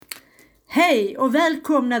Hej och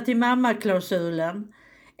välkomna till Mammaklausulen.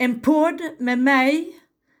 En podd med mig,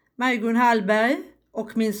 Majgun Hallberg,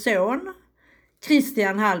 och min son,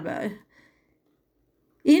 Christian Hallberg.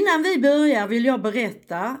 Innan vi börjar vill jag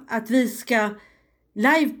berätta att vi ska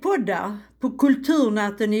livepodda på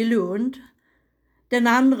Kulturnatten i Lund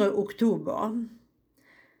den 2 oktober.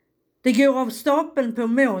 Det går av stapeln på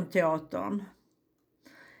Månteatern.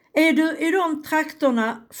 Är du i de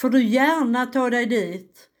trakterna får du gärna ta dig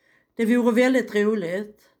dit. Det vore väldigt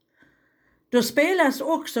roligt. Då spelas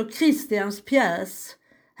också Christians pjäs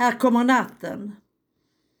Här kommer natten.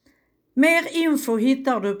 Mer info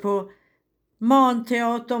hittar du på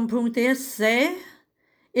manteatern.se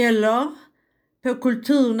eller på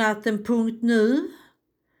kulturnatten.nu.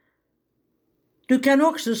 Du kan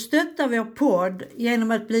också stötta vår podd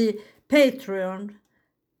genom att bli Patreon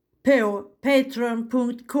på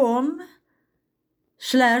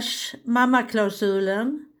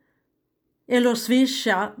patreon.com/mammaklausulen eller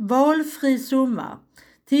swisha valfri summa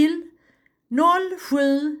till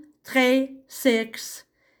 0736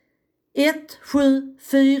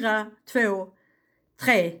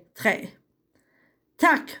 174233.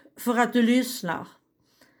 Tack för att du lyssnar.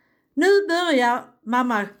 Nu börjar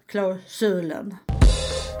mammaklausulen.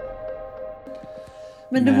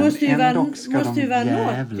 Men det måste ju vara något ju.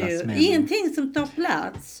 Ingenting som tar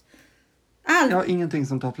plats. Ingenting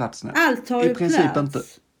som tar plats nu. Allt tar ju i princip plats. Inte.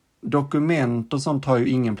 Dokument och sånt tar ju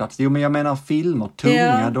ingen plats. Jo, men jag menar filmer.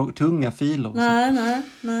 Tunga filer.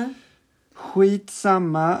 Nej.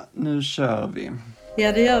 Skitsamma, nu kör vi.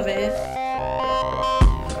 Ja, det gör vi.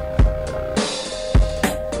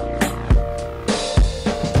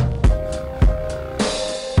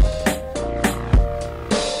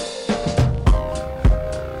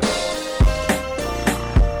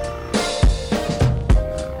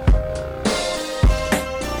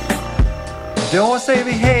 Då säger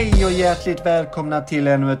vi hej och hjärtligt välkomna till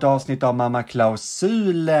ännu ett avsnitt av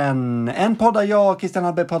Mammaklausulen. En podd där jag, Christian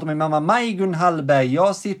Hallberg, pratar med mamma Majgun Hallberg.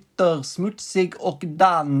 Jag sitter smutsig och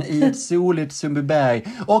dan i ett soligt Sundbyberg.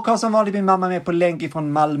 Och har som vanligt min mamma med på länk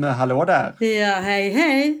ifrån Malmö. Hallå där. Ja,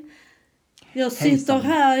 hej. Jag sitter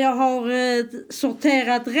här, jag har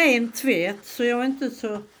sorterat ren tvätt så jag är inte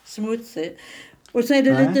så smutsig. Och så är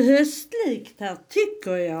det lite höstlikt här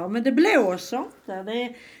tycker jag. Men det blåser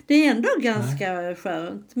inte. Det är ändå ganska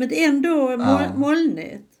skönt. Men det är ändå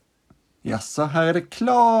molnigt. Jaså, här är det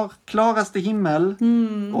klaraste himmel.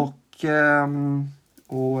 Och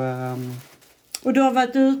du har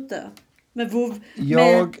varit ute med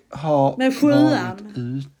sjuan. Varit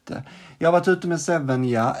ute. Jag har varit ute med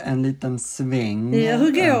Seven, en liten sväng. Ja,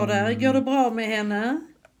 hur går det? Går det bra med henne?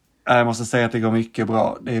 Jag måste säga att det går mycket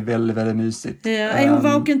bra. Det är väldigt, väldigt mysigt. Ja, är hon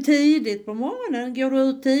vaken tidigt på morgonen? Går du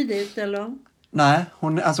ut tidigt eller? Nej,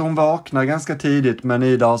 hon vaknar ganska tidigt. Men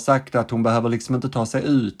Ida har sagt att hon behöver liksom inte ta sig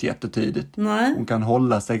ut jättetidigt. Nej. Hon kan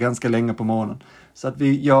hålla sig ganska länge på morgonen. Så att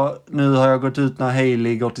nu har jag gått ut när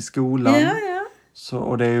Hailey går till skolan. Ja. Så,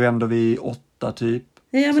 och det är ju ändå vid 8 typ.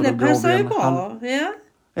 Ja, men det passar ju bra.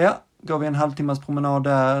 Ja, går vi en halvtimmas promenad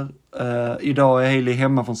där. Idag är Hailey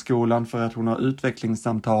hemma från skolan för att hon har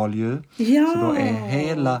utvecklingssamtal ju. Ja. Så då är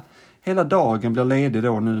hela dagen blir ledig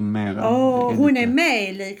då numera. Hon är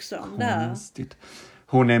med liksom konstigt. Där.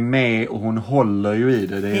 Hon är med och hon håller ju i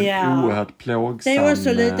det. Det är oerhört plågsamt. Det är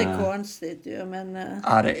också lite konstigt ju. Men,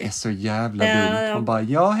 ja, det är så jävla dumt. Hon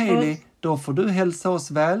bara, Hailey, då får du hälsa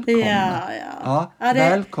oss välkomna. Ja,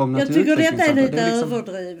 välkomna till utvecklingssamtal. Jag tycker detta är lite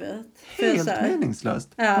överdrivet. Helt meningslöst.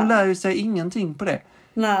 Hon lär ju sig ingenting på det.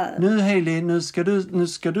 Nej. Nu Hailey, nu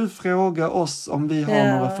ska du fråga oss om vi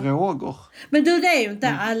har några frågor. Men det är ju inte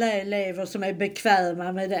alla elever som är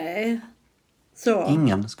bekväma med det. Så.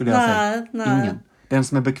 Ingen skulle jag säga. Nej. Ingen. Den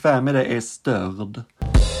som är bekväm med det är störd.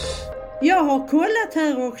 Jag har kollat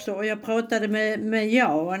här också och jag pratade med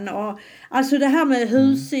Jan. Och, alltså det här med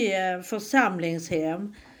husiga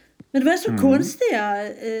församlingshem. Men det var så konstiga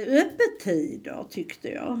öppettider tyckte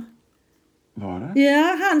jag. Var det?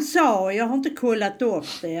 Ja, han sa, jag har inte kollat upp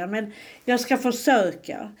det, men jag ska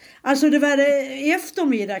försöka. Alltså det var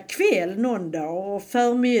eftermiddag, kväll någon dag och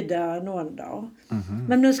förmiddag någon dag.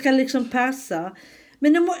 Men det ska liksom passa.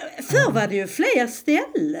 Men förr var det ju fler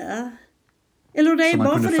ställen. Eller det är så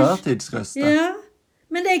bara man kunde förtidsrösta? Ja,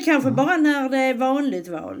 men det är kanske bara när det är vanligt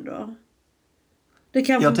val då.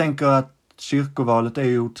 Jag tänker att kyrkovalet är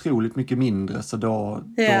ju otroligt mycket mindre så då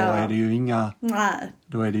är det ju inga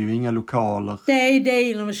då är det ju inga lokaler. Det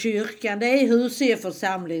är inom kyrkan, det är husiga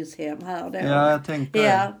församlingshem här då. Ja, jag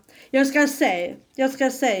tänker. Jag ska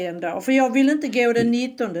se en dag för jag vill inte gå den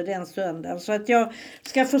 19 den söndagen så att jag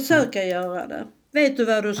ska försöka göra det. Vet du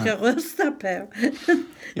vad du ska rösta på?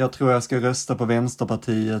 Jag tror jag ska rösta på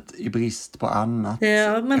Vänsterpartiet i brist på annat.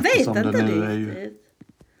 Ja, man vet Eftersom inte det nu riktigt.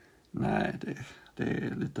 Nej, det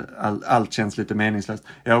är lite... Allt känns lite meningslöst.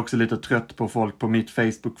 Jag är också lite trött på folk på mitt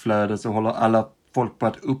Facebook-flöde, så håller alla folk på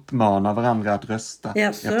att uppmana varandra att rösta.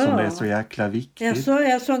 Jaså. Eftersom det är så jäkla viktigt.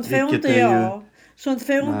 Ja, sånt får inte jag. Sånt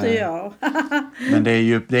får inte jag. Men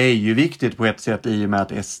det är ju viktigt på ett sätt i och med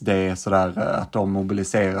att SD sådär, att de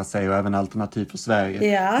mobiliserar sig, och även Alternativ för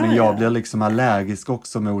Sverige. Ja, men jag blir liksom allergisk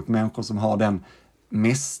också mot människor som har den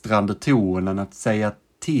mästrande tonen att säga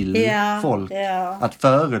till folk. Ja. Att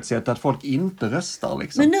förutsätta att folk inte röstar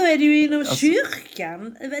liksom. Men nu är det ju inom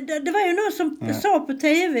kyrkan. Det var ju någon som sa på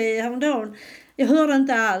tv häromdagen. Jag hörde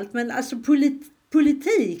inte allt, men alltså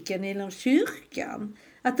politiken inom kyrkan.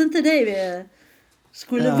 Att inte det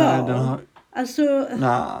skulle vara. Alltså,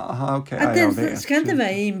 att den ska inte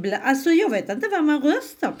vara inblandad. Alltså jag vet inte vad man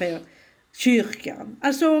röstar på. Kyrkan.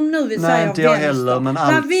 Alltså om nu vi säger nej, inte jag heller, men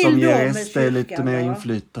allt som ger SD lite mer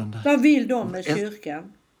inflytande. Vad vill de med kyrkan?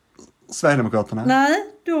 Sverigedemokraterna? Nej,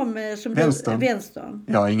 de som vänstern.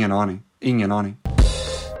 Ja, ingen aning.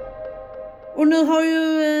 Och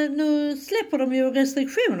nu släpper de ju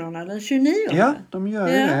restriktionerna den 29. Ja, de gör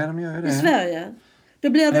det. I Sverige. Då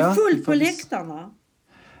blir det fullt på läktarna.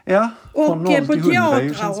 Ja, och på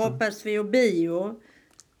teatrar hoppas vi och bio.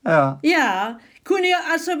 Ja. Ja,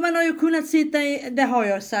 man har ju kunnat sitta i, det har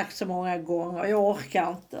jag sagt så många gånger, jag orkar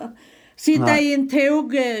inte. Sitta i en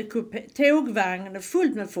tågvagn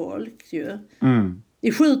fullt med folk ju.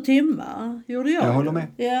 I 7 timmar gjorde jag. Jag håller med.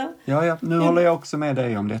 Ja. Nu håller jag också med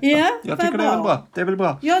dig om detta. Ja, jag tycker det är väl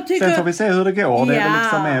bra. Sen får vi se hur det går. Det är väl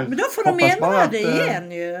liksom mer, men då får de ändra det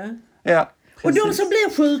igen ju. Ja. Precis. Och de som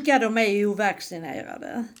blir sjuka, de är ju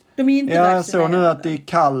ovaccinerade. De är inte vaccinerade. Jag såg nu att i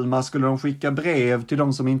Kalmar skulle de skicka brev till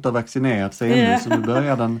de som inte har vaccinerat sig ännu. Så nu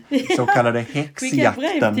börjar den så kallade häxjakten. Skicka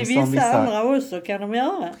brev till vissa andra också kan de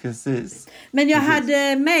göra. Precis. Men jag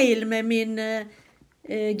hade mejl med min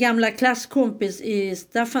gamla klasskompis i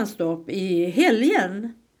Staffanstorp i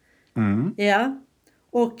helgen. Ja.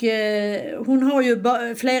 Och hon har ju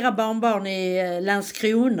flera barnbarn i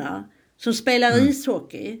Landskrona som spelar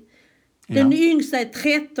ishockey. Den yngsta är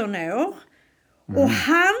 13 år. Och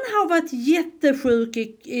han har varit jättesjuk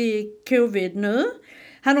i covid nu.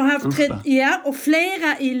 Han har haft och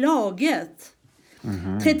flera i laget.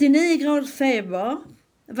 39 graders feber.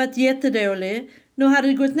 Varit jättedålig. Nu hade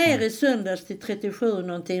det gått ner i söndags till 37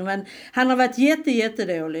 någonting. Men han har varit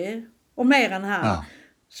jättedålig. Och mer än han. Ja.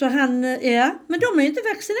 Så han, men de är ju inte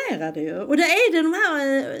vaccinerade ju. Och det är det de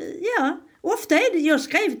här, ofta är det, jag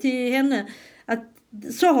skrev till henne att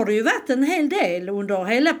så har det ju varit en hel del under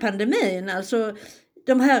hela pandemin. Alltså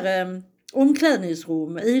de här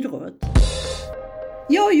omklädningsrum, idrott.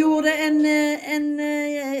 Jag gjorde en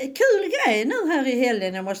kul grej nu här i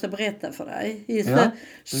helgen, jag måste berätta för dig.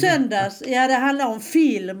 Söndags, det handlar om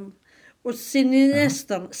film och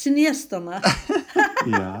cineasterna. Cineasterna,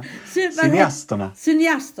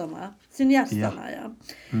 ja.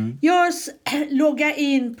 Jag loggade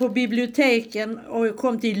in på biblioteken och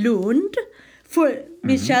kom till Lund,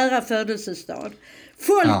 min kära födelsestad.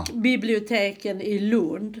 Folkbiblioteken i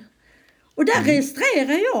Lund. Och där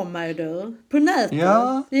registrerade jag mig på nätet.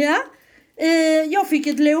 Ja. Jag fick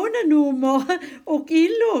ett lånenummer och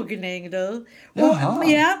inloggning Och,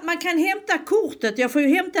 man kan hämta kortet. Jag får ju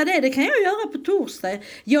hämta det. Det kan jag göra på torsdag.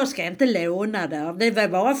 Jag ska inte låna där. Det är väl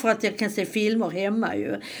bara för att jag kan se filmer hemma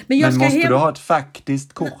ju. Men måste du ha ett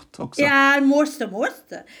faktiskt kort också? Ja, måste.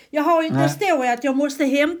 Jag har ju inte står att jag måste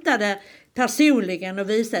hämta det personligen och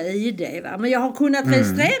visa ID. Va? Men jag har kunnat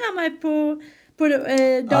registrera mig på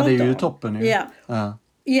datorn. Ja, det är ju toppen ju.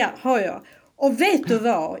 Ja, har jag. Och vet du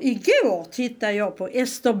vad? Igår tittade jag på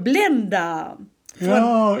Ester Blenda.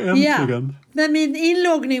 Äntligen. Med min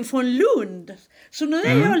inloggning från Lund. Så nu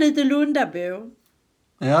är jag lite Lundabo.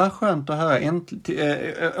 Ja, skönt att höra.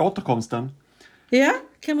 Återkomsten. Ja,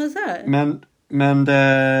 kan man säga. Men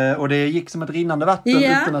det gick som ett rinnande vatten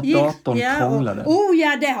utan att datorn krånglade.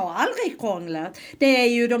 Det har aldrig krånglat. Det är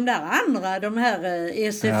ju de där andra, de här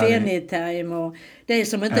SF Anytime och det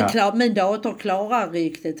som inte min dator klarar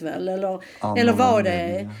riktigt väl. Eller vad det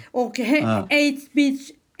är. Och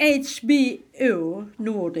HBO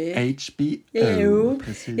Nordic. HBO,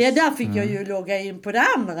 precis. Ja, där fick jag ju logga in på det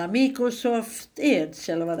andra. Microsoft Edge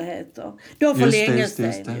eller vad det heter. Då för länge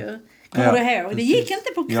sedan ju. Kommer du ihåg? Det gick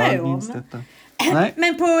inte på Chrome.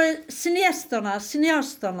 Men på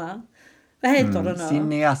cineasterna. Vad heter det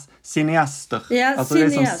nu? Cineaster. Ja, alltså det är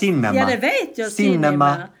som cinema. Ja, det vet jag.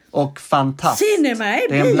 Cinema och fantast. Cinema är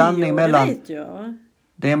det är en blandning mellan. Det vet jag.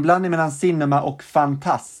 Det är en blandning mellan cinema och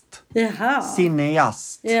fantast. Jaha.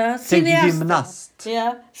 Cineast. Ja, Tänk cineaster. gymnast.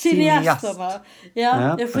 Ja, cineasterna.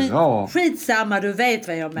 Ja, det är bra. skitsamma, du vet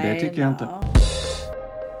vad jag menar. Det tycker jag inte.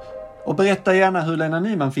 Och berätta gärna hur Lena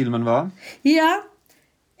Nyman-filmen var. Ja,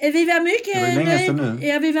 vi var mycket... Det var ju länge sedan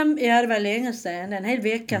nu. Ja, det var länge sedan. En hel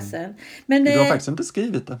vecka sedan. Men Du har faktiskt inte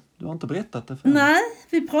skrivit det. Du har inte berättat det för mig. Nej,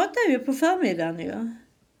 vi pratade ju på förmiddagen ju.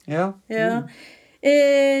 Ja. Ja.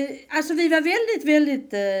 Alltså vi var väldigt,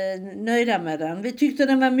 väldigt nöjda med den. Vi tyckte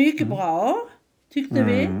den var mycket bra. Tyckte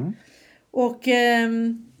vi. Och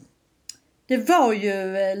det var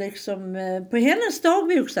ju liksom på hennes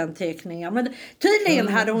dagboksanteckningar. Men tydligen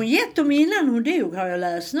hade hon gett dem innan hon dog, har jag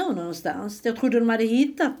läst nu någonstans. Jag trodde de hade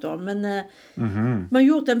hittat dem. Men man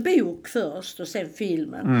gjort en bok först och sen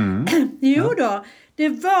filmen. Jo då, det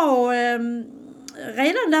var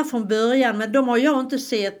redan där från början. Men de har jag inte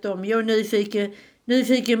sett dem. Jag är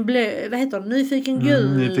nyfiken blå, vad heter det? Nyfiken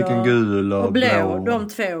gul, Nyfiken gul och blå. De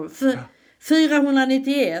två.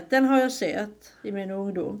 491, den har jag sett i min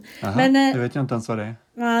ungdom. Aha, men det vet jag inte ens vad det är.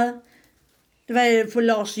 Nej, det var ju för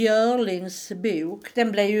Lars Görlings bok.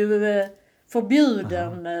 Den blev ju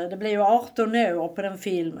förbjuden. Det blev ju 18 år på den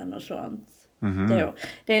filmen och sånt.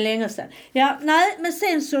 Det är länge sedan. Ja, nej, men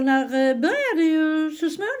sen så började ju så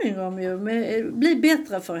småningom ju bli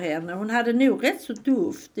bättre för henne. Hon hade nog rätt så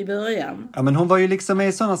tufft i början. Ja, men hon var ju liksom med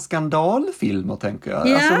i sådana skandalfilmer, tänker jag.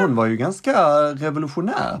 Ja. Alltså hon var ju ganska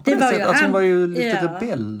revolutionär på det var sättet. ju Alltså hon var ju han- lite ja.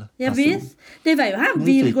 rebell. Ja, alltså. visst. Det var ju han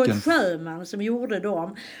Nyfiken. Vilgot Sjöman som gjorde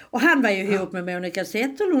dem. Och han var ju ihop med Monica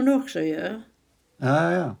Zetterlund också ju.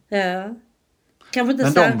 Ja. Ja. Kanske inte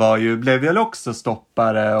Men sant. de blev väl också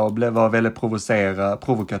stoppade och var väldigt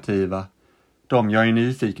provokativa. De gör ju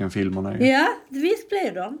nyfiken-filmerna ju. Ja, visst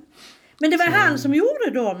blev de. Men det var han som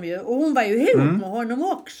gjorde dem ju. Och hon var ju ihop med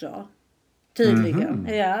honom också. Tydligen.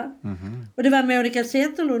 Ja. Och det var Monica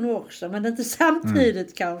Zetterlund också. Men inte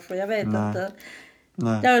samtidigt kanske. Jag vet inte.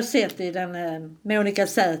 Nej. Det har jag sett i den Monica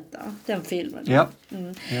Z, den filmen. Ja.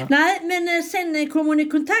 Nej, men sen kom hon i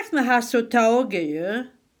kontakt med Hasse och Tage ju.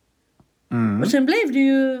 Och sen blev det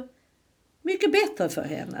ju mycket bättre för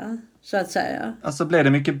henne, så att säga. Alltså blev det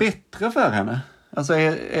mycket bättre för henne? Alltså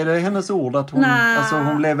är det hennes ord att hon... Nej. Alltså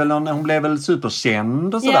hon blev väl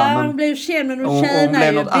superkänd och sådär. Ja, men, hon blev känd, men hon och tjänar hon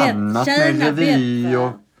blev ju något annat med revy bättre.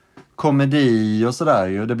 och komedi och sådär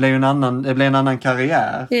ju. Det blev en annan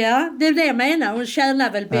karriär. Ja, det är det jag menar. Hon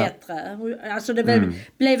tjänar väl bättre. Alltså det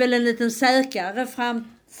blev väl en liten säkrare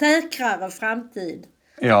framtid.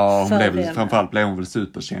 Ja, För framförallt blev hon väl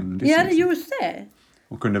superkänd. Ja, det är just det.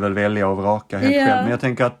 Hon kunde väl välja och vraka helt själv. Men jag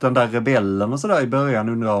tänker att den där rebellen och sådär i början,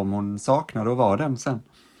 undrar om hon saknade att vara den sen.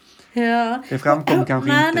 Ja. Det framkom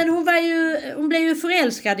kanske nej, inte. Men hon blev ju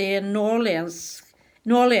förälskad i en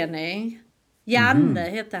norrlänning. Janne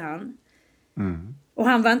hette han. Och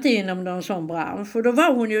han var inte inom någon sån bransch. Och då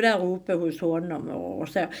var hon ju där uppe hos honom och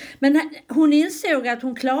så. Men hon insåg att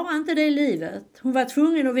hon klarade inte det i livet. Hon var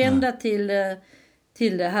tvungen att vända till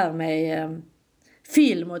det här med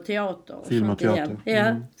film och teater. Film och teater.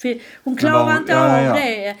 Ja, hon klarade inte av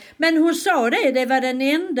det. Men hon sa det var den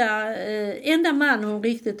enda man hon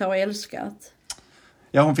riktigt har älskat.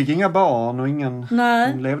 Ja, hon fick inga barn och hon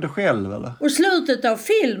levde själv eller? Och slutet av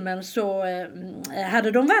filmen så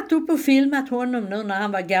hade de varit uppe och filmat honom nu när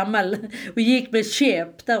han var gammal och gick med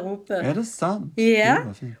käpp där uppe. Är det sant? Ja, Det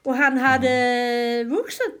var fint. och han hade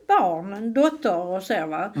vuxet barn, en dotter och så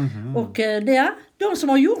va. Och de som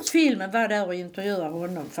har gjort filmen var där och intervjuade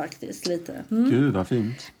honom faktiskt lite. Gud vad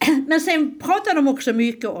fint. Men sen pratade de också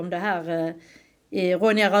mycket om det här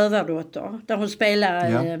Ronja Rövardotter, där hon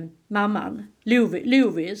spelar mamman,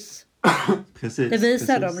 Lovis. Precis. Det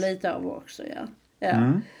visar de lite av också,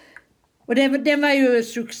 ja. Och den var ju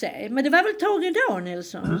succé. Men det var väl Tage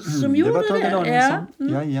Danielsson som gjorde det. Det var Tage Danielsson,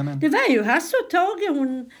 jajamän. Det var ju Hasse och Tage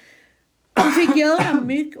hon fick göra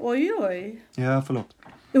mycket, oj. Ja, förlåt.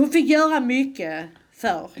 Hon fick göra mycket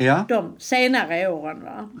för de senare åren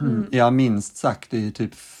va. Ja, minst sagt i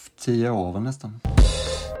typ 10 år nästan.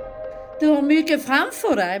 Du har mycket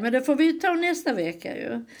framför dig, men det får vi ta nästa vecka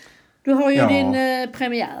ju. Du har ju din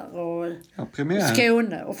premiär och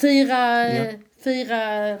Skåne och fira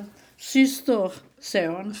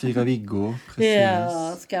systerson. Fira Viggo, precis.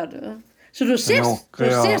 Ja, ska du. Så då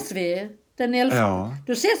ses vi den 11.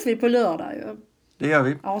 Då ses vi på lördag ju. Det gör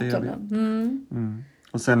vi. 18.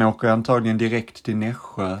 Och sen åker jag antagligen direkt till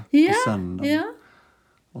Nässjö på söndag. Ja.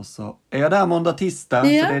 Och så är jag där måndag, tisdag. Så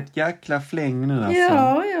det är ett jäkla fläng nu alltså.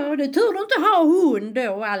 Ja, det är tur du inte har hund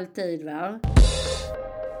då alltid va?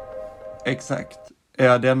 Exakt.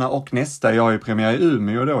 Ja, denna och nästa. Jag har ju premiär i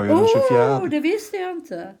Umeå då, den 24. Det visste jag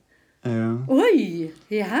inte. Oj,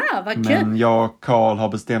 ja, vad kul. Men jag och Carl har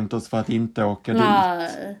bestämt oss för att inte åka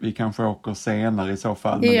dit. Vi kanske åker senare i så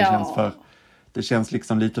fall. Men det känns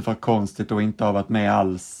liksom lite för konstigt att inte ha varit med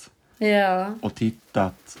alls. Ja. Och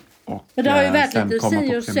tittat. Men det har ju varit lite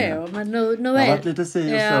si och så. Men nu det har varit lite si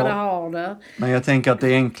och så. Ja, det har det. Men jag tänker att det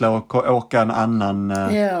är enklare att åka en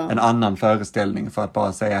annan föreställning för att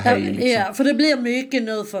bara säga hej. Liksom. Ja, för det blir mycket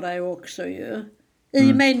nu för dig också ju.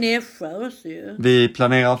 I mig Nässjö också ju. Vi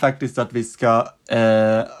planerar faktiskt att vi ska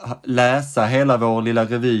läsa hela vår lilla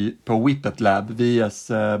revy på Whippet Lab,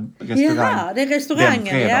 Vias restaurang. Ja, det är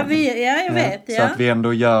restaurangen. Jag vet. Ja. Så att vi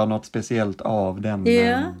ändå gör något speciellt av den,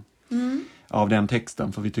 av den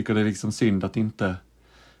texten. För vi tycker det är liksom synd att inte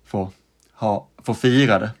få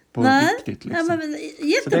fira det på riktigt. Liksom. Ja, men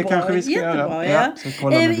jättebra, så det kanske vi ska göra. Ja.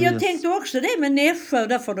 Jag tänkte också det med Nässjö,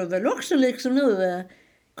 där får du väl också liksom nu...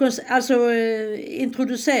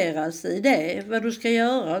 introduceras i det, vad du ska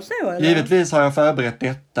göra och så, eller? Givetvis har jag förberett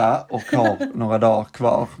detta och har några dagar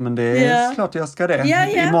kvar, men det är klart jag ska det.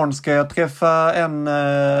 Imorgon ska jag träffa en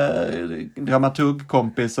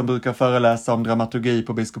dramaturgkompis som brukar föreläsa om dramaturgi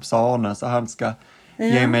på Biskops Arne, så han ska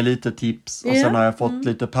ge mig lite tips och sen har jag fått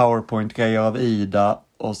lite PowerPoint-grejer av Ida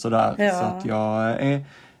och sådär, så att jag är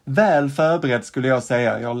väl förberedd skulle jag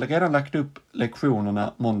säga. Jag har redan lagt upp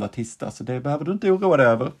lektionerna måndag, tisdag, så det behöver du inte oroa dig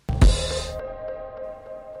över.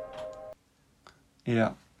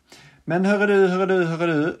 Ja. Men hörru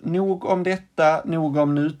du, nog om detta, nog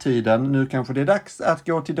om nutiden. Nu kanske det är dags att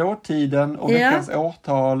gå till dåtiden och veckans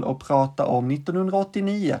årtal och prata om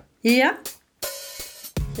 1989. Ja,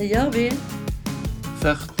 det gör vi.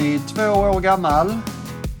 42 år gammal.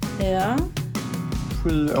 Ja.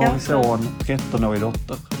 7-årig son, 13-årig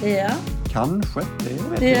dotter. Ja. Kanske, det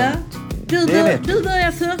vet jag inte. Du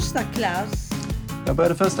börjar första klass. Jag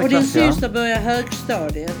började första klass, och din syster börjar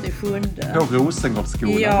högstadiet i 7:e. På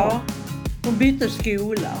Rosengårdsskolan. Ja, hon bytte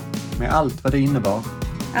skola. Med allt vad det innebar.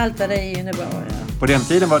 Allt vad det innebar, ja. På den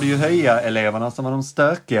tiden var det ju höja-eleverna som var de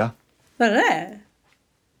stökiga. Var det?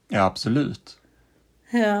 Ja, absolut.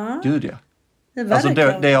 Ja. Gud, ja. Alltså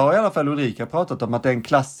det har i alla fall Ulrika pratat om, att den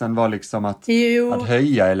klassen var liksom att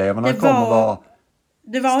höja eleverna kommer vara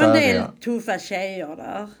det var en del tuffa tjejer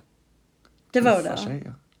där. Det var det.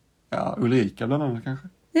 Tjejer. Ja, Ulrika bland annat kanske.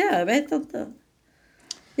 Ja, jag vet inte.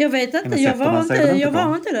 Jag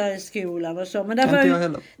var inte där i skolan och så. Men det var, inte jag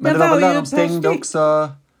heller. Men det var väl där de stängde också.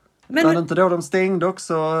 Men var det inte då de stängde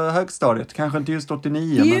också högstadiet? Kanske inte just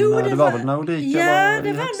 89, men det var väl när Ulrika var Ja,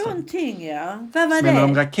 det var någonting, ja. Vad var det? Med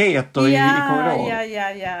de raketer i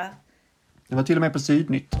korridoren. Ja. Det var till och med på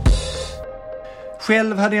Sydnytt.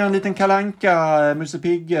 Själv hade jag en liten Kalanka Musse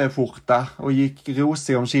Pigg-skjorta och gick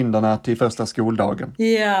rosig om kinderna till första skoldagen.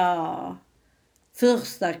 Ja,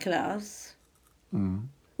 första klass.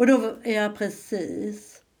 Och då,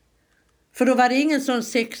 precis. För då var det ingen sån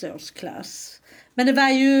 6-årsklass. Men det var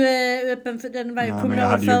ju den var ju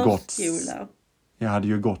kommunal förskola. Jag hade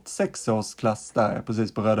ju gått 6-årsklass där,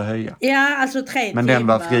 precis på Röda Höja. Ja, alltså 3 timmar. Men den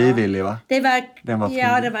var frivillig, va? Den var frivillig.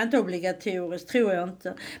 Ja, det var inte obligatoriskt, tror jag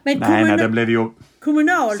inte. Men nej, det blev ju...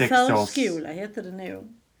 Kommunal förskola hette det nog.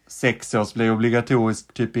 6 års blev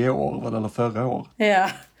obligatoriskt typ i år, eller förra år. Ja,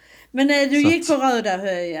 men du gick på Röda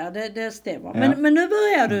Höja, det stämmer. Ja. Men nu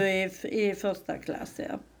börjar du i första klass,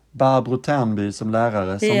 ja. Barbro Ternby som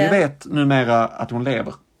lärare, som vi vet numera att hon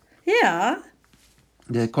lever. Ja.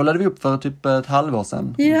 Det kollade vi upp för typ ett halvår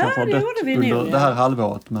sedan. Ja, det gjorde vi under nog. Det här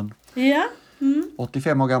halvåret, men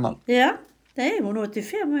 85 år gammal. Ja, det är hon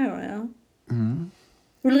 85 år, ja.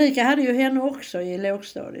 Ulrika hade ju henne också i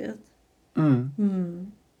lågstadiet.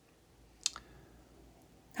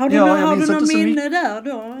 Har du någon minne där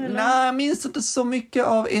då? Eller? Nej, jag minns inte så mycket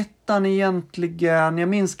av ettan egentligen. Jag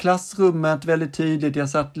minns klassrummet väldigt tydligt. Jag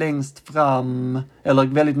satt längst fram, eller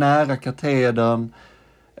väldigt nära katedern.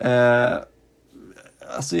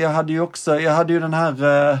 Alltså jag hade ju den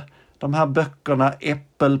här, de här böckerna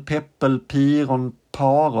Äppel, Peppel, Piron,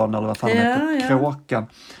 Paron, eller vad fan heter, Kråkan.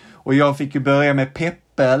 Och jag fick ju börja med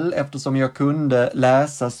Peppel eftersom jag kunde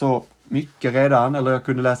läsa så mycket redan, eller jag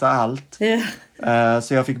kunde läsa allt.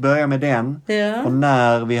 Så jag fick börja med den. Och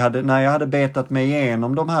när jag hade betat mig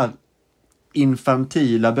igenom de här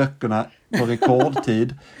infantila böckerna på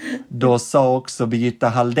rekordtid, då sa också Birgitta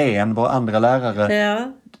Halldén, vår andra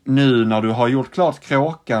lärare, nu när du har gjort klart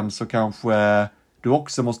Kråkan så kanske du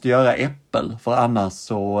också måste göra Äppel, för annars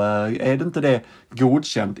så är det inte det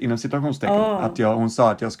godkänt inom situationstecken. Hon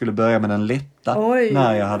sa att jag skulle börja med den lätta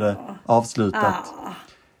när jag hade avslutat.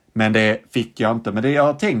 Men det fick jag inte. Men jag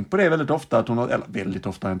har tänkt på det väldigt ofta. Eller väldigt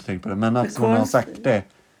ofta har jag inte tänkt på det. Men att hon har sagt det.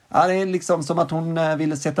 Ja, det är liksom som att hon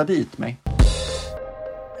ville sätta dit mig.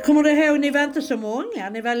 Kommer du ihåg, ni var inte så många,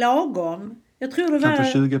 ni var lagom. Jag tror det var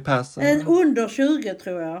Kanske 20 personer. under 20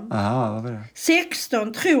 tror jag. Aha, vad var det?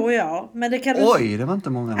 16 tror jag. Men det kan du... Oj, det var inte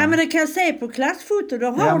många. Ja, men det kan jag se på klassfoto. Då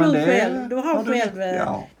har du själv,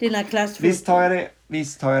 dina klassfoto.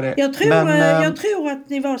 Visst har jag det. Jag tror att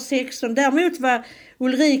ni var 16. Däremot var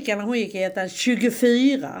Ulrika när hon gick i ettan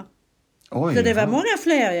 24. Oj, så det var många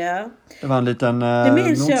fler, ja. Det var en liten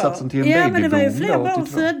motsatsen till en babyboom. Ja, men det var ju fler då, barn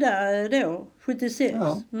födda då, 76.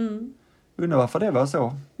 Ja. Mm. Undrar varför det var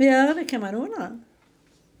så. Ja, det kan man undra.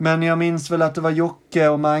 Men jag minns väl att det var Jocke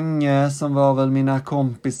och Mange som var väl mina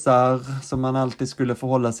kompisar som man alltid skulle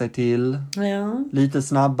förhålla sig till. Ja. Lite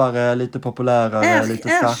snabbare, lite populärare, lite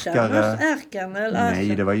starkare. Erkan eller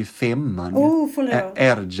Nej, det var ju 5:an. Förlåt.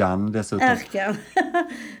 Erjan dessutom. Erkan.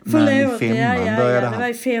 Men i 5:an började det var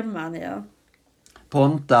i 5:an, ja.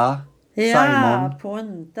 Ponta, Simon.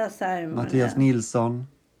 Ponta, Simon. Mattias Nilsson.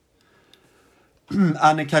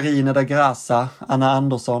 Anne-Karine da Grassa, Anna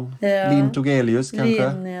Andersson, Linn Togelius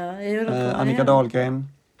kanske, Annika Dahlgren,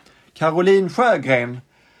 Caroline Sjögren,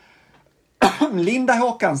 Linda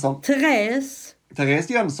Håkansson, Therese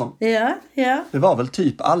Jönsson. Ja. Det var väl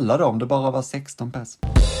typ alla dem, det bara var 16 pers.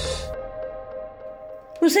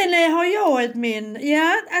 Och sen har jag ett minne,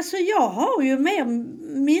 jag har ju mer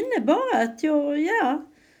minne bara att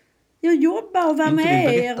jag jobbar och var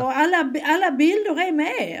med er och alla bilder är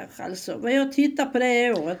med er. Alltså, vad jag tittar på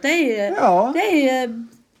det året. Det är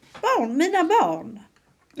mina barn.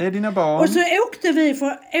 Det är dina barn. Och så åkte vi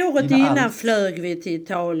för året innan flög vi till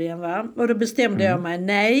Italien, va? Och då bestämde jag mig,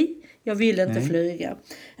 nej, jag vill inte flyga.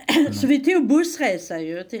 Så vi tog bussresa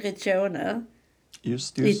ju till Riccione.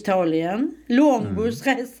 Just. Italien. Lång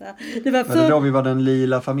bussresa. Det var då vi var den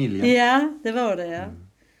lila familjen. Ja, det var det, ja.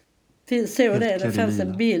 Det fanns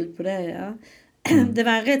en bild på det, ja. Det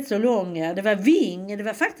var rätt så lång, ja. Det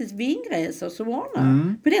var faktiskt vingresor som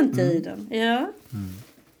ordnade på den tiden, ja.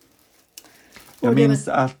 Jag minns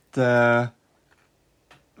att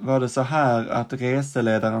var det så här att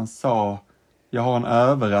reseledaren sa, jag har en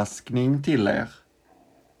överraskning till er.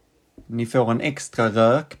 Ni får en extra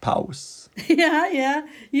rökpaus. Ja,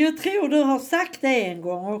 jag tror du har sagt det en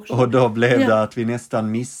gång också. Och då blev det att vi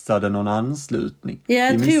nästan missade någon anslutning. Ja,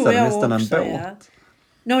 vi missade nästan också, en båt. Ja.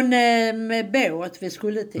 Någon med båt vi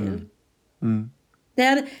skulle till. Det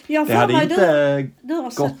hade inte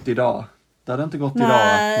gått idag. Det hade inte gått idag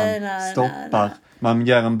att man stoppar. Man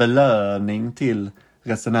gör en belöning till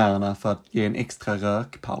resenärerna för att ge en extra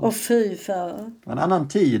rökpaus. Och fy för. Det var en annan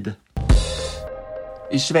tid.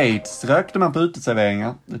 I Schweiz rökte man på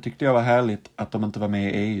uteserveringar. Det tyckte jag var härligt att de inte var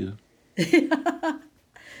med i EU.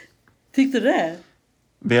 Tyckte du det?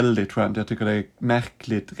 Väldigt skönt. Jag tycker det är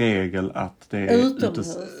märkligt regel att det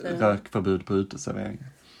är rökförbud på uteserveringar.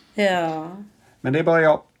 Ja. Men det är bara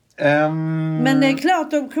jag. Men det är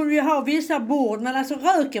klart, de kunde ju ha vissa bord. Men alltså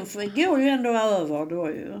röken går ju ändå över då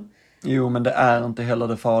ju. Jo, men det är inte heller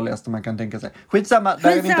det farligaste man kan tänka sig. Skitsamma,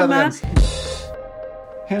 där är vi inte överens.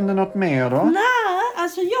 Händer något mer då? Nej,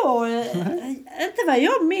 alltså inte vad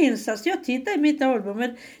jag minns. Alltså jag tittar i mitt album.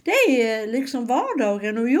 Men det är liksom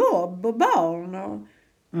vardagen och jobb och barn och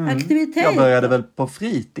aktiviteter. Jag började väl på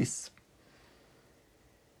fritids.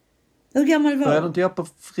 Hur gammal var du? Började inte jag på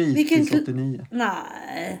fritids 89?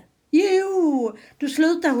 Nej. Jo, du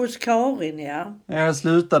slutade hos Karin, ja. Jag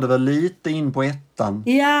slutade väl lite in på ettan.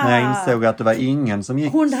 Ja. När jag insåg att det var ingen som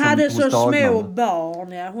gick Hon hade hos så dagbarn. små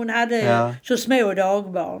barn, ja. Hon hade så små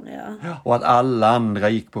dagbarn, ja. Och att alla andra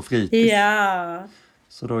gick på fritids. Ja.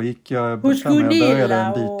 Så då gick jag hos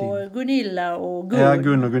Gunilla och Gun. Ja,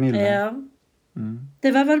 Gun och Gunilla. Ja.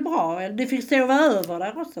 Det var väl bra. Det fick sova över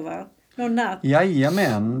där också, va? Någon natt.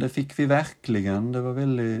 Jajamän, det fick vi verkligen. Det var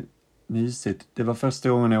väldigt mysigt. Det var första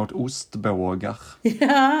gången jag åt ostbågar.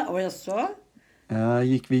 Ja, och jag så. Ja,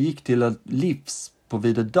 vi gick till ett livs på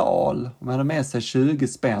Videdal. Man hade med sig 20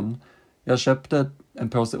 spänn. Jag köpte en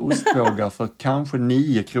påse ostbågar för kanske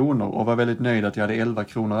 9 kronor och var väldigt nöjd att jag hade 11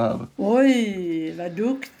 kronor över. Oj, vad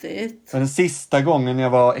duktigt. Det var den sista gången jag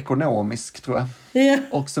var ekonomisk, tror jag. Ja.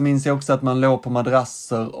 Och så minns jag också att man låg på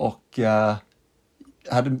madrasser och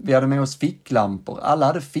vi hade med oss ficklampor. Alla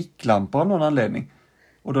hade ficklampor av någon anledning.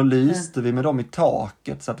 Och då lyste vi med dem i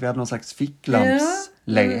taket så att vi hade någon slags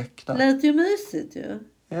ficklampslek där. Lät ju mysigt ju.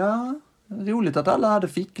 Ja, roligt att alla hade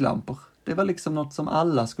ficklampor. Det var liksom något som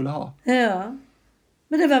alla skulle ha. Ja,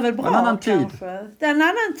 men det var väl bra en annan kanske. Tid. Det är en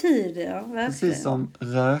annan tid, ja. Verkligen. Precis som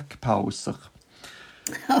rökpauser.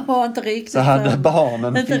 Ja, inte riktigt. Så hade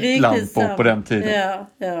barnen inte ficklampor på den tiden.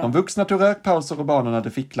 Ja. De vuxna tog rökpauser och barnen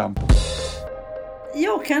hade ficklampor.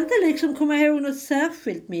 jag kan inte liksom komma ihåg något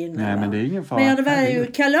särskilt minne. Nej, men det är ingen fara. Men det var ju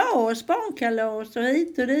kalas, barnkalas och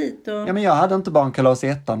hit och dit. Och... Ja, men jag hade inte barnkalas i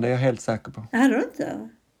ettan, det är jag helt säker på. Hade du inte?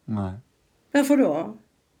 Nej. Varför då?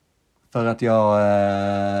 För att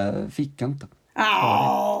jag fick inte.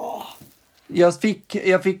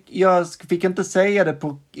 Jag fick inte säga det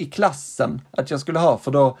i klassen att jag skulle ha,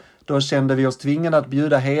 för då kände vi oss tvingade att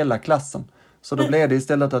bjuda hela klassen. Så då blev det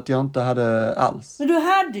istället att jag inte hade alls. Men du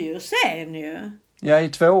hade ju sen ju. Ja, i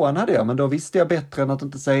 2:an hade jag, men då visste jag bättre än att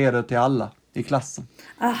inte säga det till alla i klassen.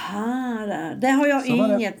 Aha, det har jag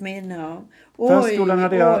inget minne av. Förskolan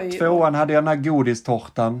hade jag, 2:an hade jag den här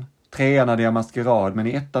godistårtan, 3:an hade jag maskerad, men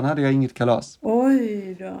i 1:an hade jag inget kalas.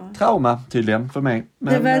 Oj då. Trauma tydligen för mig.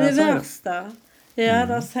 Men, det var det värsta. Ja,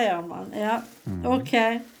 där ser man. Ja,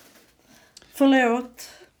 okej. Förlåt.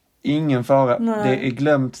 Ingen fara. Nej. Det är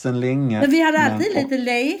glömt sedan länge. Men vi hade alltid lite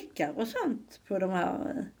lekar och sånt på de här...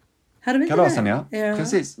 Hade vi inte kalasen, det? ja.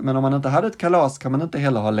 Precis. Men om man inte hade ett kalas kan man inte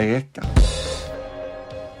heller ha lekar.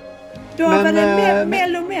 Då var det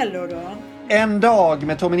Mello då. En dag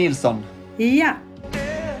med Tommy Nilsson. Ja.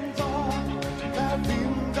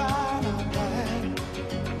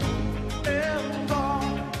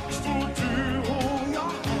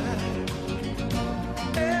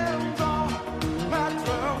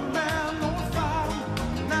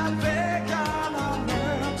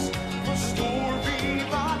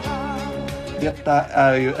 Detta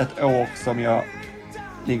är ju ett år som jag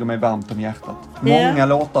ligger mig varmt om hjärtat. Många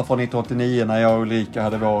låtar från 1989 när jag och Ulrika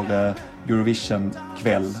hade vår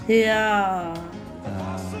Eurovision-kväll. Ja.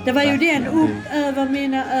 Det var ju den Upp över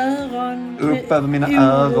mina öron. Upp över mina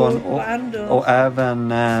öron och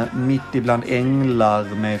även Mitt ibland änglar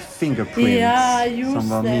med Fingerprints. Ja, just som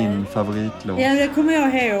var det. min favoritlåt. Ja, det kommer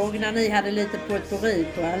jag ihåg när ni hade lite potpourri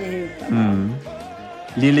på allihopa.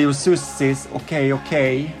 Lili och Sussis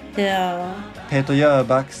Okej. Ja. Peter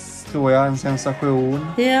Jöbacks tror jag en sensation.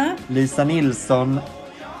 Ja. Lisa Nilsson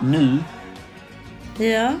Nu.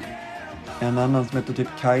 Ja. En annan som heter typ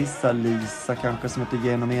Kajsa-Lisa kanske, som heter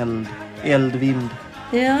Genom eld, vind.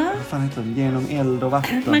 Ja. Vad fan heter den? Genom eld och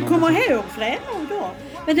vatten. Man kommer ihåg flera år då.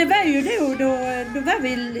 Men det var ju då var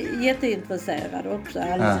vi jätteintresserade också.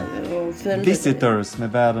 Och följde Visitors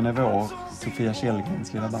med Världen är vår. Sofia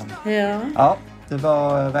Källgrens lilla band. Ja. Ja, det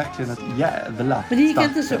var verkligen ett jävla. Men det gick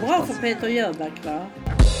inte så bra för Peter Jöback, va?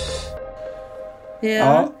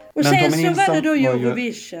 Ja. Och sen så var det då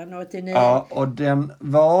Eurovision 89. Ja, och den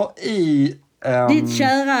var i... ditt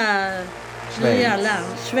kära nya land,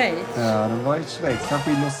 Schweiz. Ja, den var i Schweiz,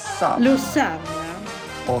 kanske i Lausanne.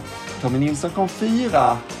 Ja. Och Tommy Nilsson kom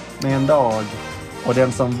 4 med en dag. Och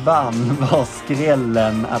den som vann var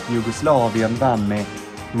skrällen att Jugoslavien vann med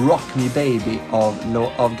Rock Me Baby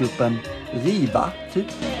av gruppen Riva, typ.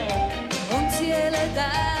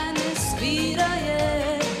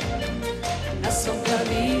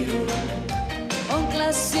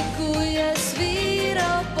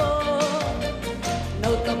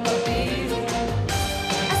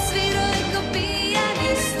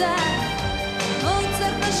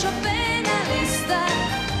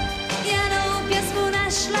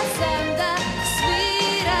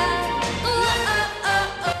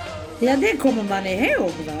 Ja, det kommer man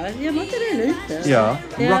ihåg, va? Jag var inte det lite? Ja.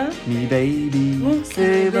 Rock me baby.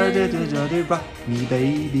 Rock me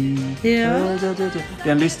baby. Ja.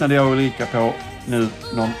 Den lyssnade jag och Ulrika på nu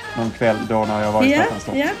någon kväll då när jag var i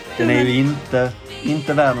Stockholm. Ja. Den är ju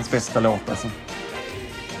inte världens bästa låt alltså.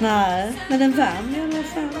 Nej, men den vann i alla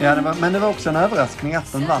fall. Ja, men det var också en överraskning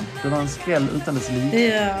att den vann. Det var en skräll utan dess like.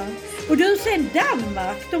 Ja. Och du, sen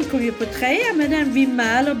Danmark, de kom ju på 3 med den Vi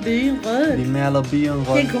mäler byn röd. Vi mäler byn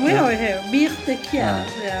röd. Den kommer jag ihåg. Birte Kjær.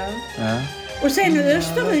 Ja. Och sen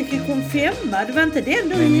Österrike kom 5. Det var inte den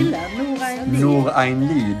du gillade, Nur ein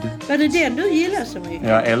Lied. Var det den du gillade så mycket?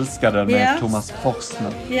 Jag älskade den med Thomas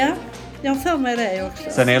Forstner. Ja, jag får med det också.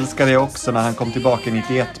 Sen älskade jag också när han kom tillbaka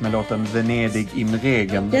 91 med låten Venedig im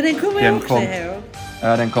Regen. Ja, den kommer jag också ihåg.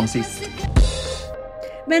 Ja, den kom sist.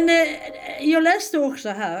 Men jag läste också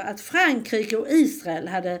här att Frankrike och Israel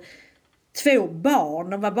hade 2 barn.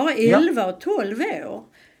 De var bara 11 och 12 år.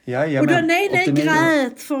 Ja, och den ena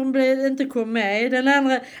grät för hon inte kom med. Den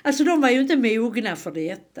andra, alltså de var ju inte mogna för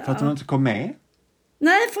detta. För att de inte kom med?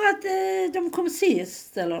 Nej, för att de kom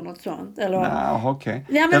sist eller något sånt. Eller... Nej, okej.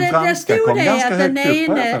 Ja, men den franska kom ganska att den högt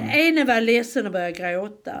upp. ene var ledsen och började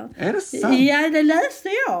gråta. Är det sant? Ja, det läste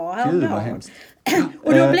jag. Gud, vad hemskt.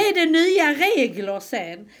 Och då blev det nya regler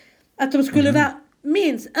sen. Att de skulle vara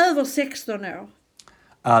minst över 16 år.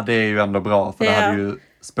 Ja, det är ju ändå bra. För det hade ju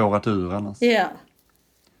spårat ur annars. Ja.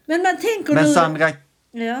 Men man tänker Men Sandra,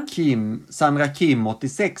 Ja. Sandra Kim,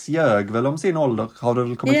 86, ljög väl om sin ålder. Har det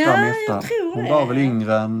väl kommit fram efter? Jag tror hon det. var väl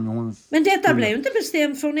yngre än hon... Men detta blev inte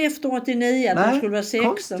bestämt förrän efter 89 att hon skulle vara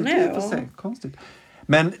 16 år. Konstigt.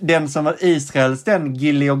 Men den som var Israels, den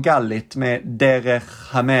Gilly Gallit med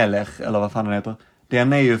Derech Hamelech, eller vad fan den heter.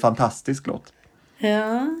 Den är ju fantastisk låt.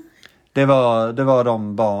 Ja. Det var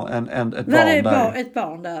de barn, ett barn där. Ett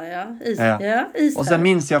barn där, ja. Ja. Och sen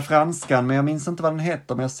minns jag franskan, men jag minns inte vad den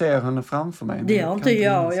heter, men jag ser henne framför mig. Det har inte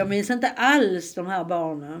jag. Jag minns inte alls de här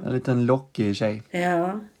barnen. En liten lockig tjej.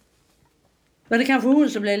 Ja. Var det kanske hon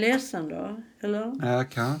som blev ledsen då? Eller? Ja,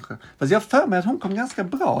 kanske. Fast jag har för mig att hon kom ganska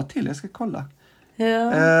bra till. Jag ska kolla.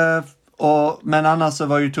 Ja. Men annars så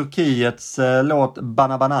var ju Turkiets låt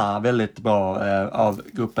Bana Bana väldigt bra av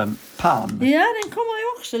gruppen Pan. Ja, den kommer jag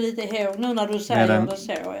också lite ihåg nu när du säger det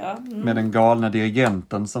så. Ja. Med den galna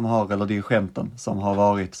dirigenten dirigenten som har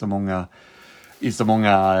varit i så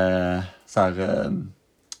många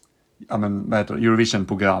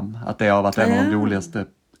Eurovision-program. Att det har varit en av de roligaste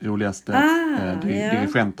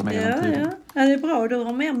dirigenterna genom tiden. Ja, det är bra. Du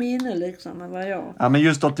har mer minne liksom än vad jag. Ja, men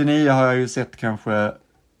just 89 har jag ju sett kanske...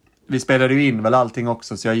 Vi spelade ju in väl allting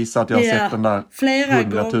också, så jag gissar att jag har sett den där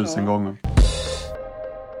 100 000 gånger.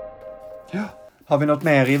 Ja. Har vi något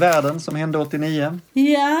mer i världen som hände 89?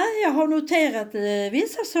 Ja, jag har noterat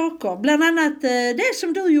vissa saker. Bland annat det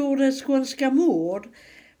som du gjorde, Skånska mord.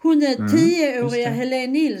 Hon är 10-åriga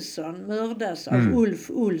Helene Nilsson mördas av Ulf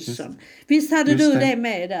Olsson. Visst hade du det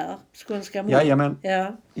med där, Skånska mord? Jajamän.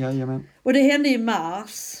 Ja. Jajamän. Och det hände i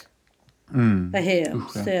mars. Vad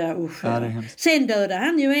hemskt. Usch, ja, det är hemskt. Sen dödade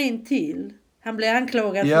han ju en till. Han blev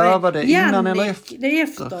anklagad för det. Var det innan eller efter? Det är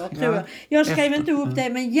efter, tror jag. Jag skrev inte upp det,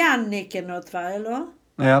 men Jannik är något, va? Eller?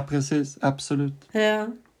 Ja, precis. Absolut. Ja.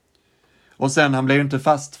 Och sen, han blev ju inte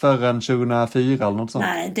fast förrän 2004 eller något sånt.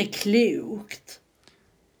 Nej, inte klokt.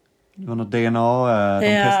 Det var något DNA, de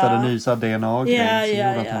testade ny DNA-grej som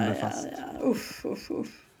gjorde att han blev fast. Ja. Usch.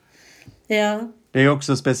 Ja. Det är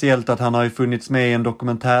också speciellt att han har ju funnits med i en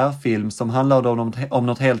dokumentärfilm som handlade om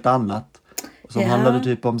något helt annat. Som handlade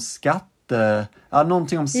typ om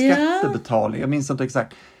någonting om skattebetalning. Jag minns inte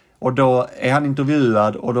exakt. Och då är han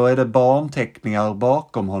intervjuad och då är det barnteckningar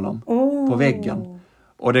bakom honom på väggen.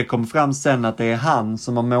 Och det kom fram sen att det är han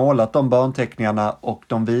som har målat de barnteckningarna och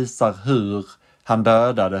de visar hur han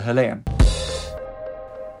dödade Helene.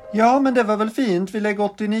 Ja, men det var väl fint. Vi lägger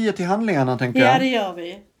 89 till handlingarna, tänker jag. Ja, det gör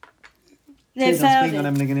vi. Det är tiden springer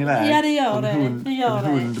nämligen iväg. Ja, det gör en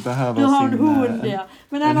hund behöver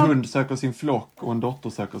en hund söker sin flock och en dotter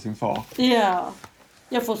söker sin far. Ja,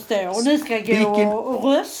 jag förstår. Och nu ska jag gå och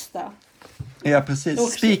rösta. Ja,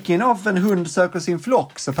 precis. Speaking of en hund söker sin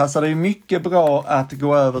flock, så passar det ju mycket bra att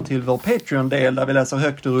gå över till vår Patreon-del där vi läser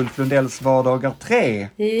högt ur Ulf Lundells vardagar 3.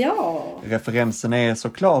 Ja. Referensen är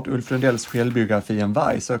såklart Ulf Lundells självbiografi En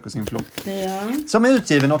varg söker sin flock. Ja. Som är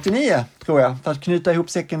utgiven 89, tror jag, för att knyta ihop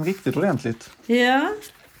säcken riktigt ordentligt. Ja.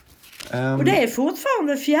 Och det är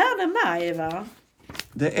fortfarande 4 maj, va?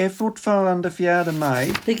 Det är fortfarande 4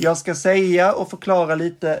 maj. Jag ska säga och förklara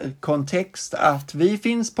lite kontext att vi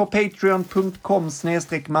finns på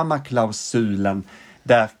patreon.com/mammaklausulen.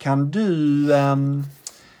 Där kan du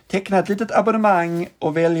teckna ett litet abonnemang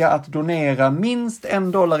och välja att donera minst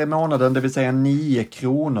 $1 i månaden, det vill säga 9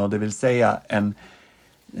 kronor, det vill säga en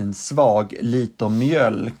svag liter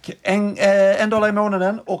mjölk. $1 i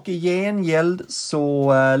månaden, och i gengäld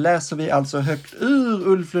så läser vi alltså högt ur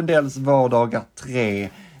Ulf Lundells vardagar 3.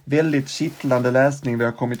 Väldigt kittlande läsning. Vi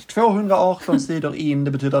har kommit 218 sidor in.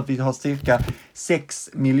 Det betyder att vi har cirka 6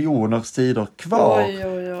 miljoner sidor kvar.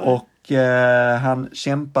 Oj. Och han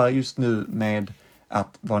kämpar just nu med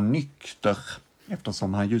att vara nykter,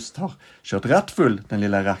 eftersom han just har kört rattfull, den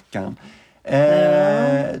lilla rackaren.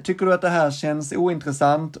 Tycker du att det här känns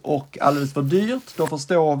ointressant och alldeles för dyrt, då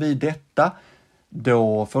förstår vi detta.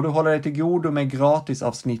 Då får du hålla dig till godo med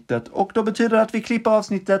gratisavsnittet, och då betyder det att vi klipper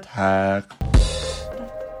avsnittet här.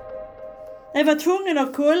 Jag var tvungen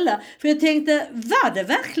att kolla, för jag tänkte, var det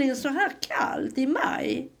verkligen så här kallt i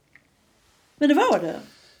maj? Men det var det.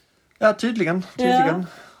 Ja, tydligen. Ja.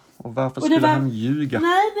 Och varför skulle han ljuga?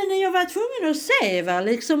 Nej, men jag var tvungen att se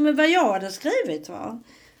vad jag hade skrivit, va?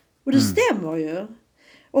 Och det stämmer ju.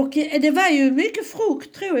 Och det var ju mycket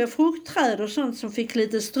frukt, tror jag. Fruktträd och sånt som fick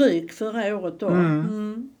lite stryk förra året då.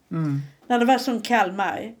 När det var sån kall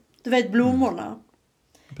maj. Du vet, blommorna.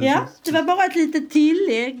 Precis. Ja, det var bara ett litet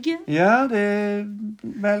tillägg. Ja, det är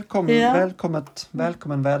välkommen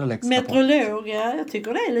väderleksrapport. Meteorolog, ja. Jag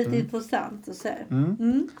tycker det är lite intressant att se.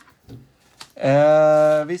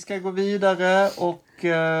 Vi ska gå vidare och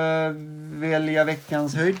välja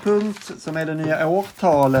veckans höjdpunkt, som är det nya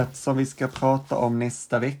årtalet som vi ska prata om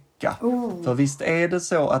nästa vecka. vecka. För visst är det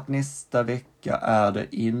så att nästa vecka är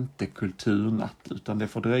det inte kulturnatt, utan det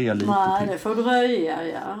får dröja lite till. Nej, det får dröja,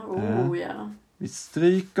 ja. Ja. Vi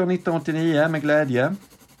stryker 1989 med glädje.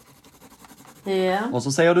 Ja. Och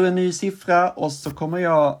så säger du en ny siffra och så kommer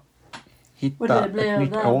jag hitta och det blir ett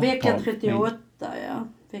nytt årtal. Vecka 38, ja.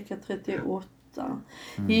 Vecka 38.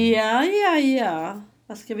 Ja.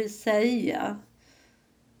 Vad ska vi säga?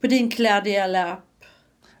 På din kladdiga lapp.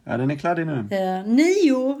 Ja, den är kladdig nu.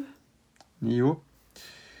 9. 9.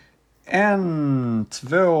 1,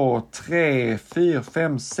 2, 3, 4,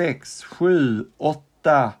 5, 6, 7,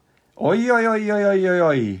 8. Oj.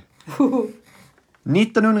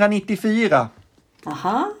 1994.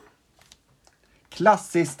 Aha.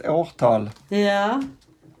 Klassiskt årtal. Ja.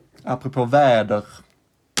 Apropå väder.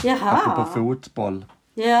 Jaha. Apropå fotboll.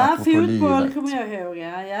 Ja, apropå fotboll livet. kommer jag ihåg.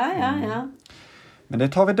 Ja. Men det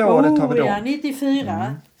tar vi då, Ja,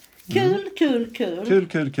 94.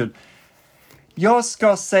 Kul. Jag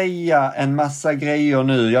ska säga en massa grejer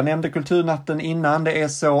nu. Jag nämnde kulturnatten innan. Det är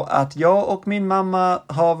så att jag och min mamma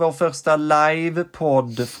har vår första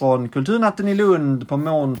livepodd från kulturnatten i Lund på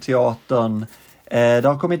Månteatern. Det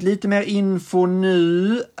har kommit lite mer info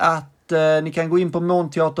nu att ni kan gå in på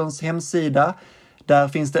Månteaterns hemsida. Där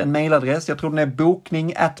finns det en mailadress. Jag tror den är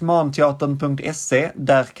bokning@manteatern.se.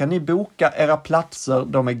 Där kan ni boka era platser.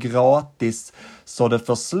 De är gratis så det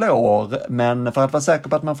förslår. Men för att vara säker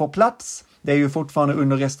på att man får plats, det är ju fortfarande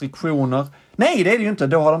under restriktioner. Nej, det är det ju inte.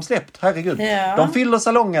 Då har de släppt. Herregud. Ja. De fyller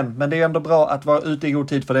salongen, men det är ändå bra att vara ute i god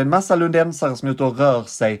tid. För det är en massa lundensare som är ute och rör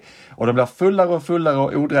sig. Och de blir fullare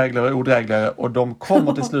och odrägligare. Och de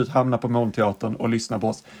kommer till slut hamna på Månteatern och lyssna på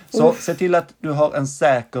oss. Så se till att du har en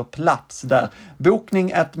säker plats där.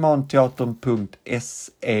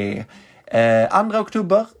 Bokning@manteatern.se. 2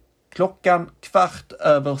 oktober, klockan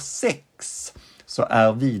 6:15 så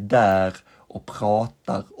är vi där och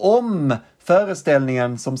pratar om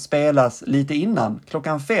föreställningen som spelas lite innan.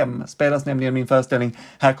 Klockan 5 spelas nämligen min föreställning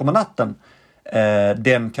Här kommer natten.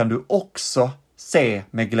 Den kan du också se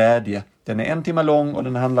med glädje. Den är 1 timme lång och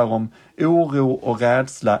den handlar om oro och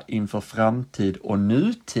rädsla inför framtid och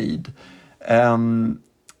nutid.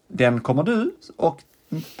 Den kommer du och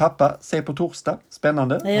pappa se på torsdag.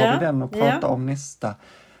 Spännande. Ja. Har vi den att prata om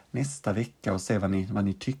nästa vecka och se vad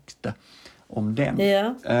ni tyckte om den.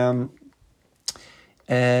 Ja.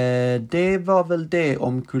 Det var väl det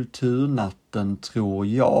om kulturnatten, tror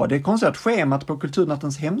jag. Det är konstigt att schemat på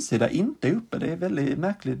kulturnattens hemsida inte är uppe. Det är väldigt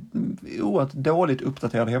märkligt, oerhört dåligt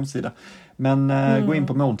uppdaterad hemsida. Men gå in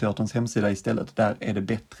på Månteaterns hemsida istället. Där är det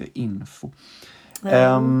bättre info.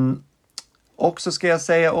 Och så ska jag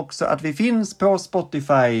säga också att vi finns på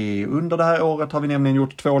Spotify. Under det här året har vi nämligen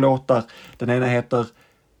gjort 2 låtar. Den ena heter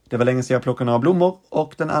Det var länge sedan jag plockade några blommor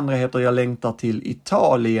och den andra heter Jag längtar till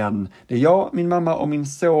Italien. Det är jag, min mamma och min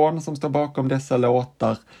son som står bakom dessa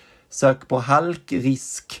låtar. Sök på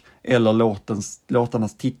Halkrisk eller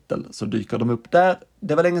låtarnas titel så dyker de upp där.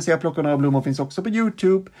 Det var länge sedan jag plockade några blommor finns också på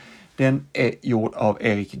YouTube. Den är gjord av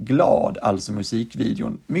Erik Glad, alltså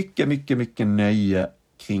musikvideon. Mycket nöje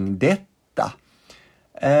kring detta.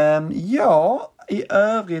 I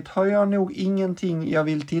övrigt har jag nog ingenting jag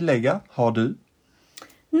vill tillägga. Har du?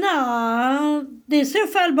 Nej, det är i så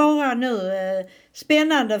fall bara nu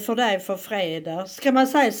spännande för dig för fredag. Ska man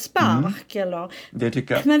säga spark eller? Det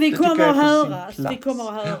tycker jag. Men vi det kommer att jag höras. Vi kommer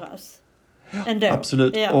att höras. Ändå.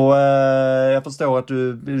 Absolut. Ja. Och jag förstår att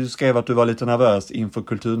du skrev att du var lite nervös inför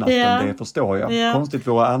kulturnatten. Ja. Det förstår jag. Ja. Konstigt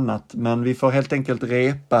vore annat. Men vi får helt enkelt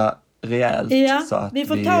repa rejält. Ja, så att vi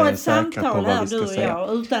får ta ett säkra på samtal vad här vi ska du och säga.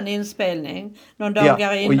 jag utan inspelning någon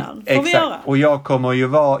dagar innan. Får vi göra? Och jag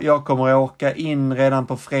kommer att åka in redan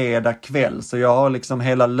på fredag kväll. Så jag har liksom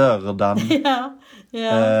hela lördagen. Ja.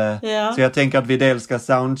 Så jag tänker att vi dels ska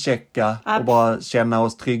soundchecka och bara känna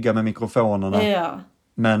oss trygga med mikrofonerna. Ja.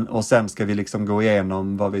 Och sen ska vi liksom gå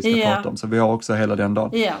igenom vad vi ska prata om. Så vi har också hela den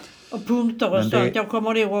dagen. Ja, och punkter och sånt. Jag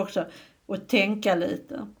kommer nog också att tänka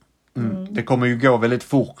lite. Det kommer ju gå väldigt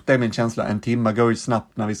fort, det är min känsla. 1 timme går ju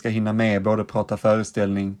snabbt när vi ska hinna med både prata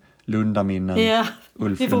föreställning, Lundaminnen,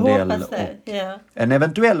 Ulf Lundell och en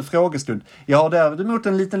eventuell frågestund. Jag har däremot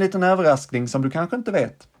en liten överraskning som du kanske inte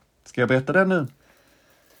vet. Ska jag berätta den nu?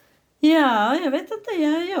 Ja, jag vet inte,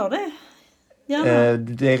 jag gör det.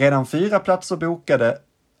 Det är redan 4 platser bokade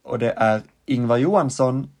och det är Ingvar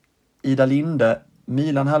Johansson, Ida Linde,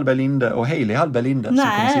 Milan Hallberg Linde och Hailey Hallberg Linde som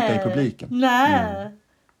kommer sitta i publiken. Nej.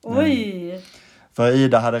 Oj. För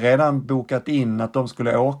Ida hade redan bokat in att de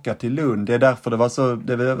skulle åka till Lund. Det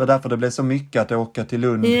var därför det blev så mycket att åka till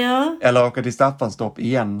Lund. Ja. Eller åka till Staffanstorp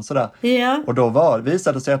igen. Sådär. Ja. Och då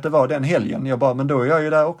visade det sig att det var den helgen. Jag bara, men då är jag ju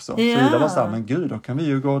där också. Ja. Så Ida var så här, men gud, då kan vi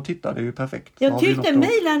ju gå och titta. Det är ju perfekt. Jag tyckte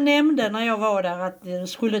Milan nämnde när jag var där att den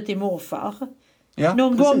skulle till morfar. Ja,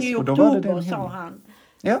 Någon precis. gång i Och då var det oktober den sa helgen. han.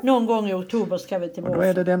 Ja. Någon gång i oktober ska vi till Och då morfar.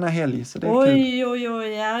 är det denna helg, så det är kul.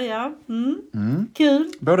 Oj, ja.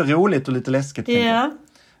 Kul. Både roligt och lite läskigt. tänker jag. Ja.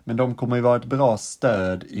 Men de kommer ju vara ett bra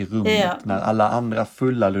stöd i rummet när alla andra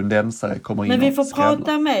fulla lundensare kommer in. Men vi och får skrävlar.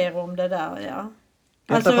 prata mer om det där, ja.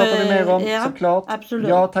 Detta pratar vi mer om, ja, såklart. absolut.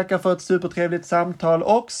 Jag tackar för ett supertrevligt samtal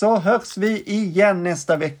och så hörs vi igen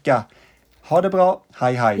nästa vecka. Ha det bra,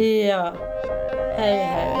 hej hej. Ja, hej.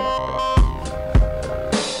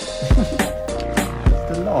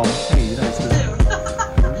 Lite lamt hej där i slutet.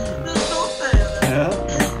 Nu stoppar jag det. Ja.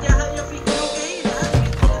 Jag fick logga in här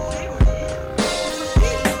med telefon igen. Och så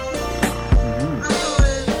fick alltså,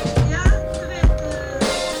 ja, du vet,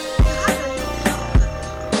 jag hade ju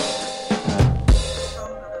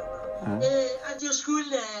att jag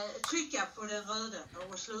skulle trycka på den röda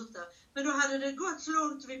och sluta. Men då hade det gått så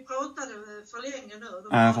långt vi pratade för länge nu.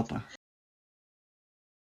 Ja, jag fattar.